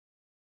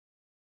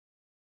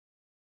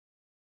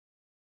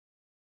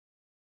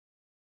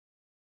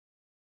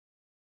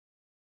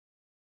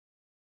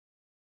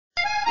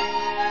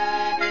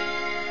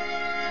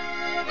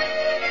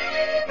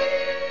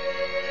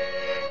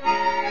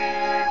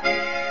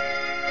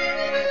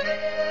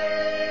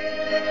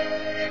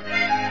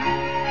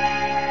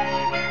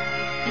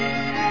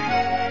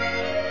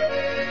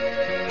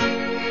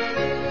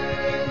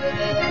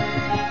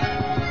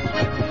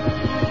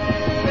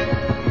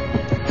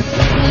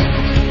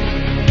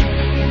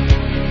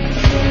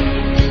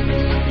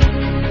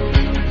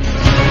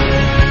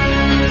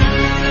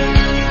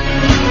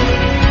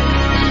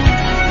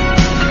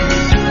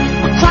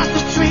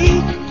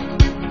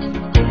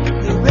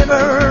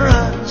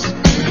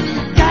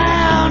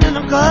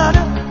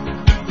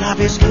I'll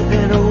be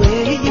slipping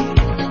away.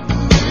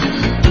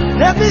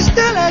 Let me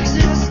still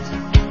exist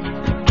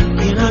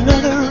in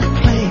another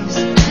place,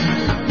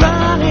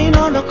 running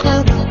on the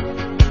cover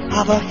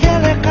of a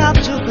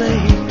helicopter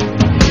blade.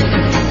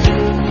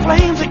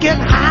 Flames are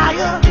getting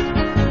higher,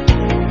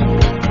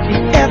 the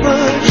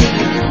everheat,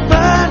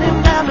 burning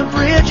down the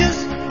bridges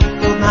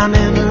of my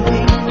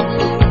memory.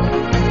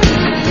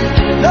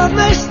 Love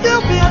may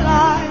still be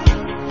alive,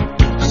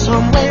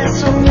 somewhere,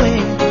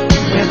 somewhere,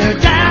 where they're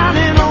down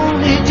and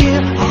only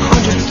dear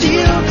 100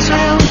 steel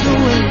towns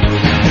away.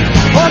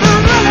 For the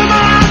rhythm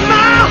of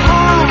my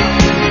heart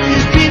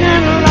is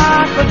beating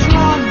like a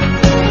drum,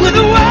 with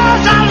the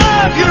words I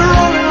love you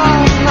rolling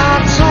off my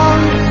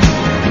tongue.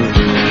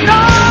 No,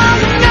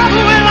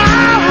 never will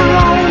I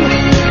roam,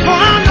 for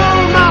I know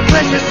my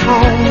precious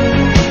home,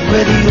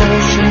 where the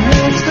ocean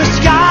meets the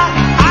sky.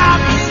 I'll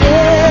be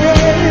sailing.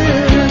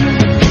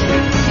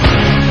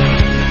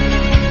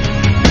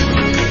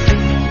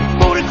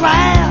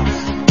 Photographs,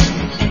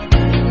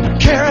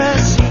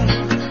 kerosene,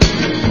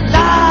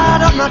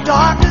 light up my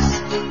darkness,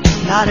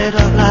 light it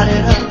up, light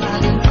it up,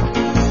 light it up.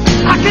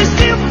 I can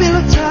still feel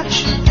a touch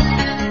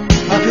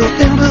of your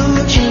thin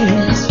blue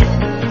jeans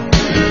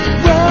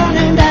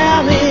running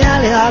down the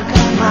alley. I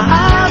got my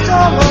eyes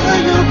all over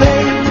you,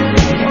 baby.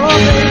 Oh,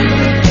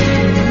 baby.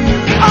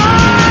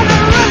 Oh, the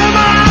rhythm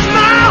of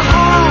my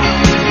heart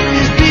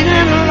is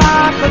beating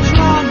like a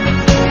drum,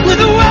 with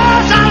the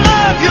words I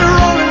love you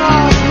rolling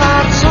off my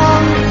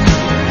tongue.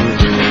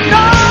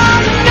 No,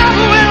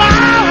 never will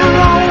I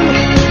roam,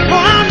 for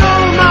I know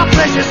my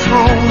precious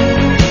home,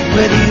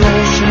 where the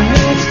ocean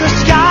meets the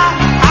sky.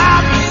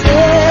 I'll be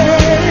sailing.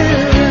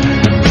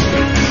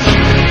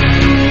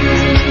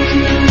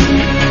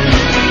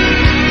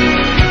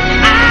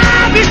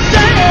 I'll be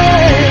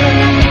sailing.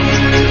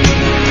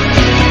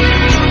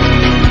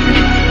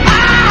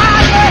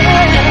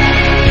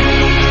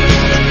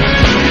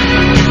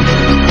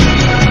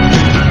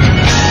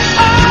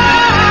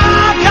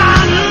 I've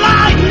got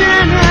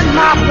lightning in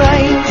my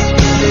veins,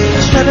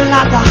 spreading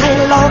like the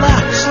halo of a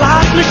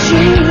slot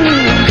machine.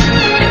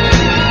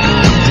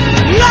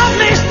 Love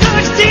may still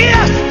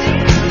exist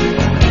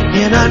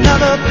in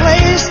another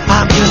place.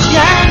 I'm just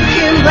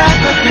yanking back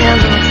the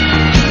handle,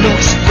 no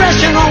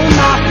expression on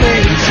my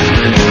face.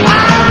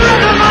 My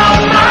rhythm of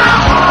my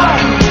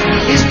heart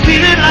is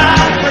beating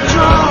like a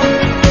drum,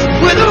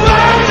 with the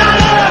words I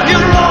love you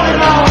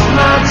rolling off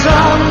my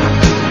tongue.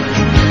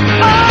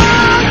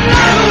 Oh,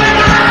 never will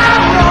I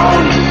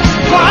roam,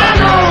 for I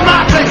know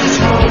my place is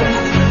home,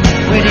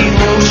 where the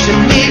ocean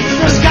meets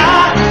the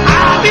sky.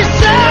 I'll be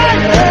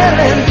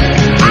sailing.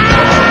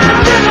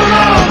 The rhythm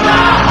of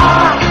my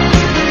heart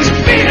is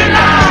beating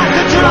like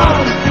a drum,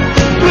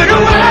 with the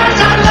words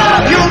I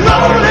love you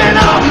rolling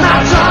off my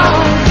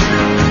tongue.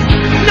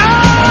 No,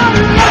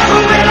 never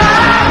will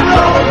I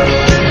roam,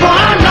 for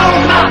I know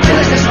my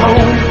place is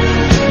home,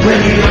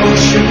 where the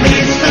ocean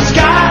meets the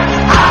sky.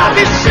 I'll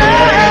be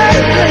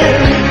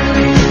sailing.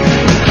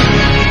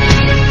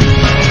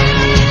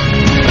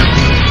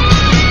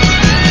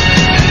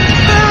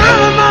 The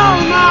rhythm of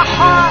my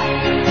heart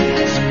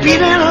is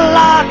beating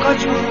like a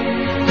drum,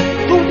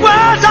 the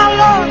words I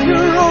love you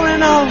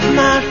rolling off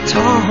my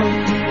tongue.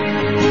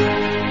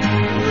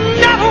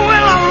 Never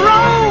will I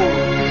roam,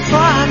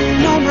 for I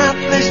know my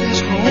place is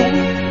home,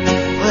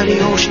 where the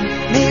ocean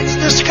meets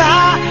the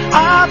sky.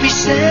 I'll be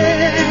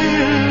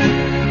sailing.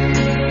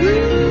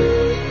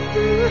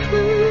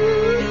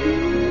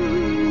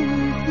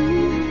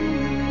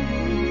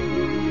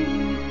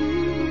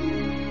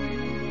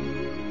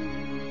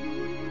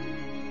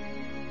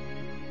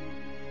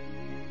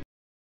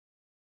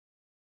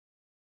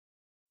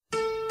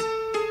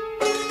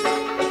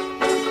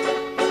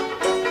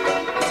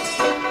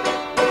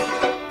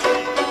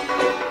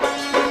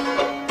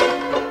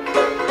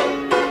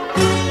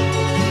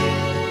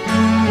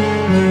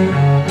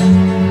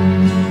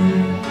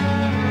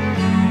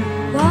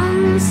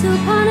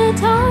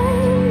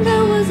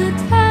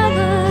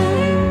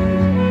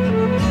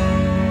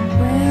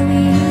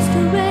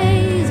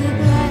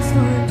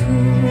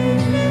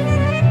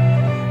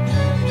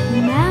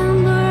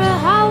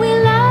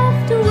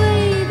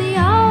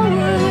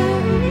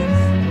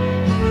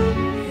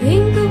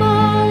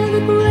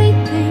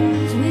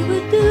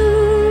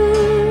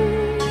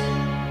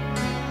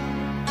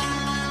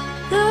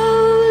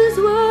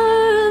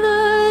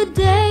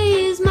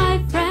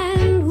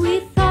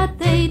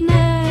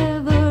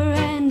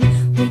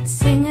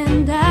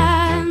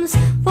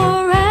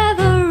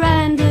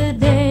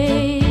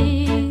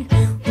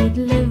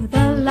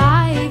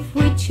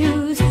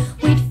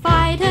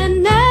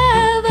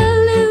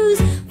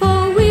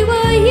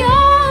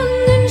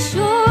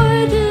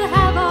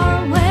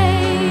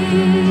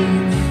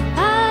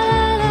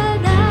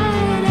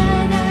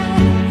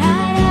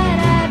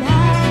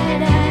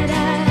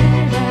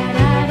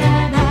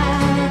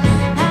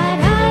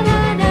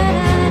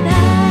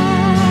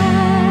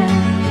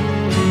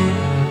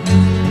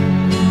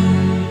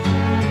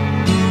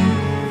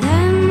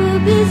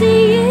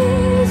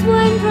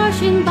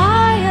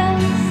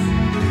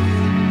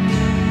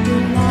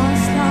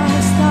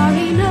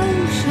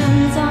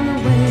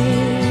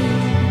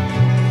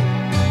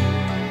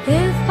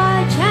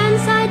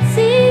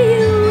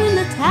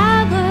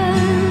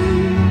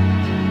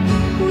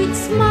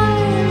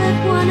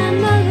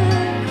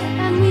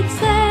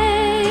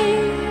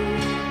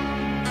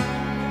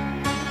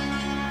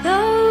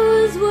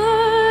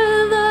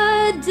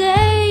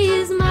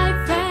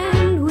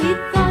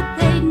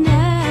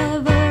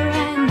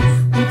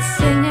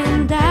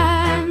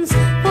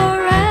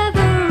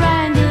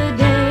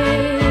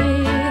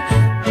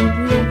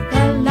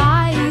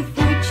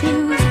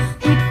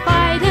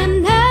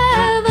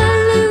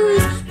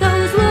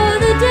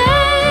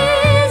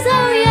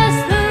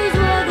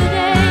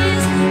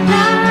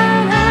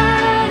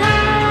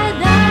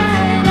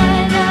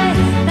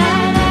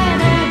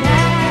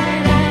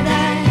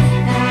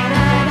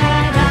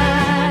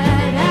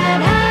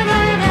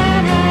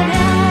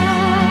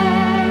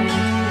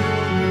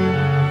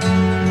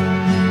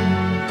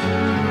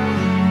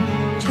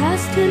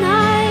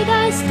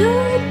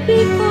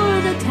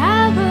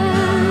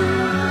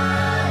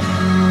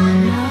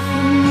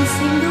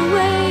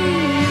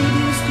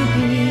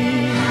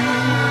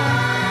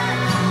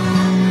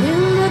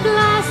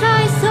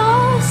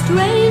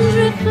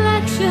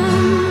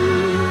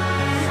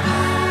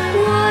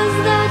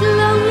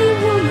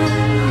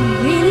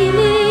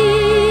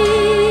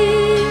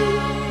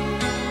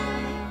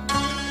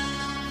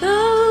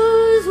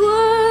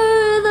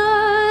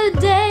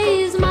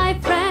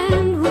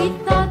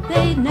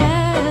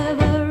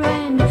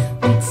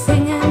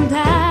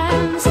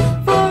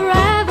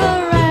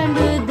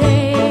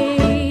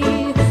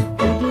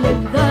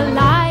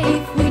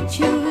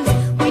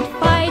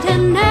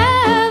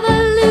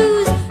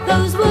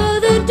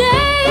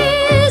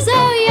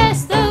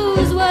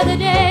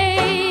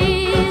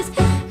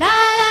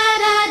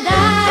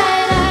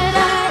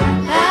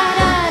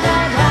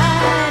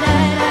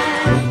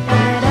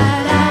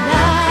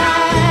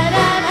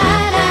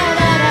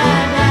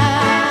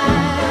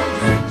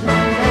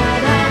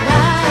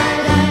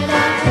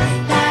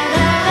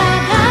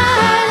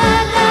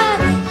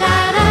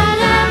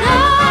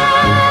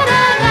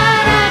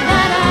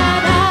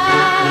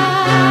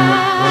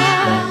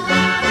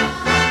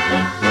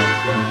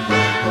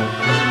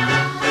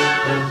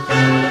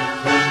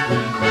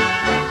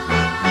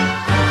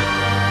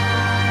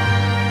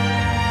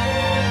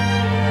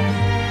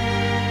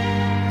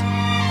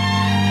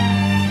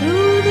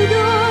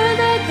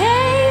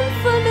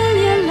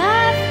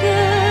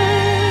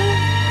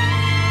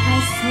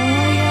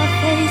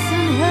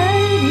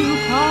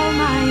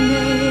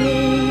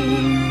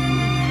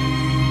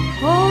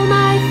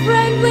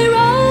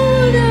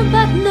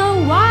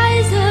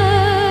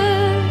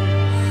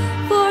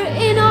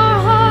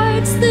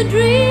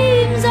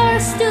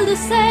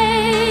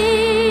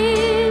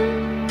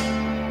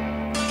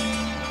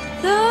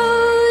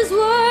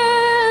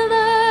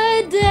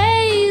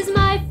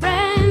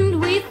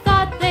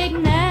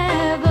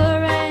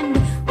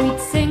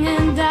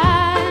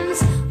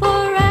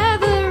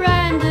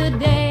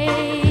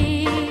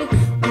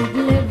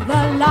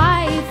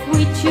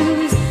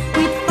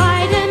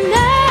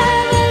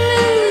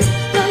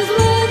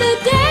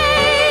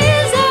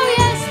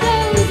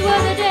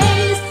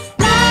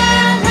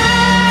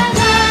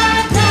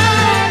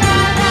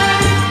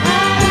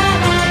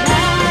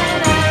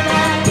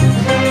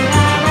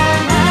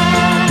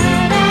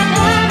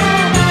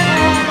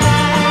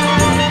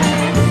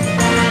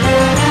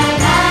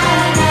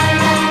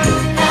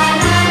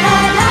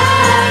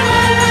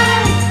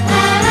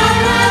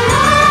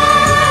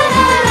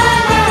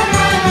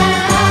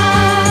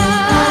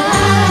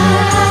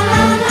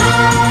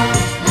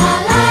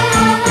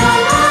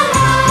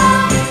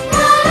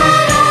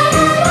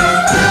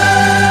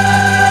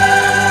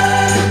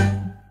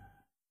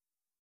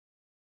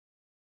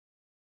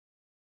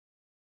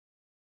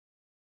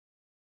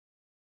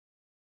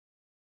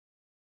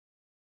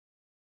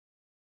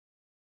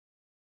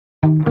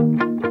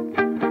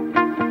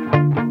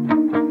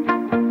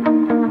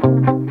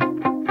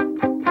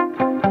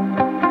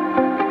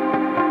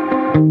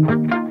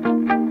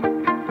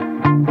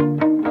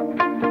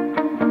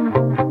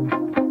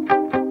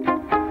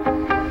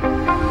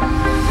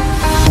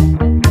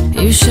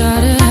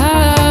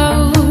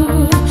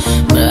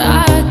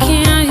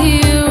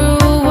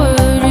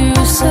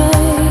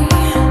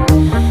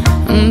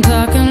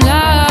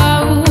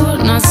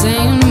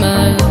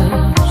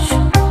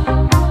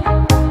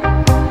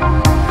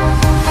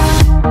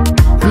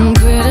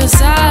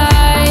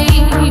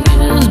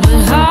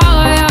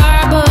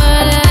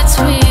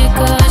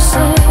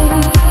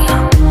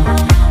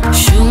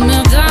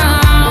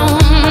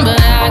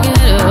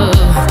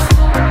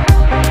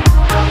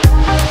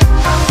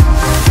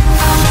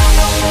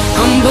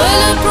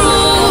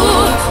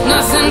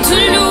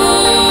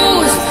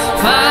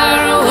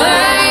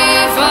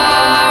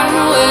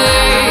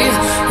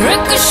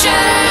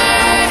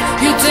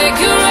 You take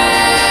your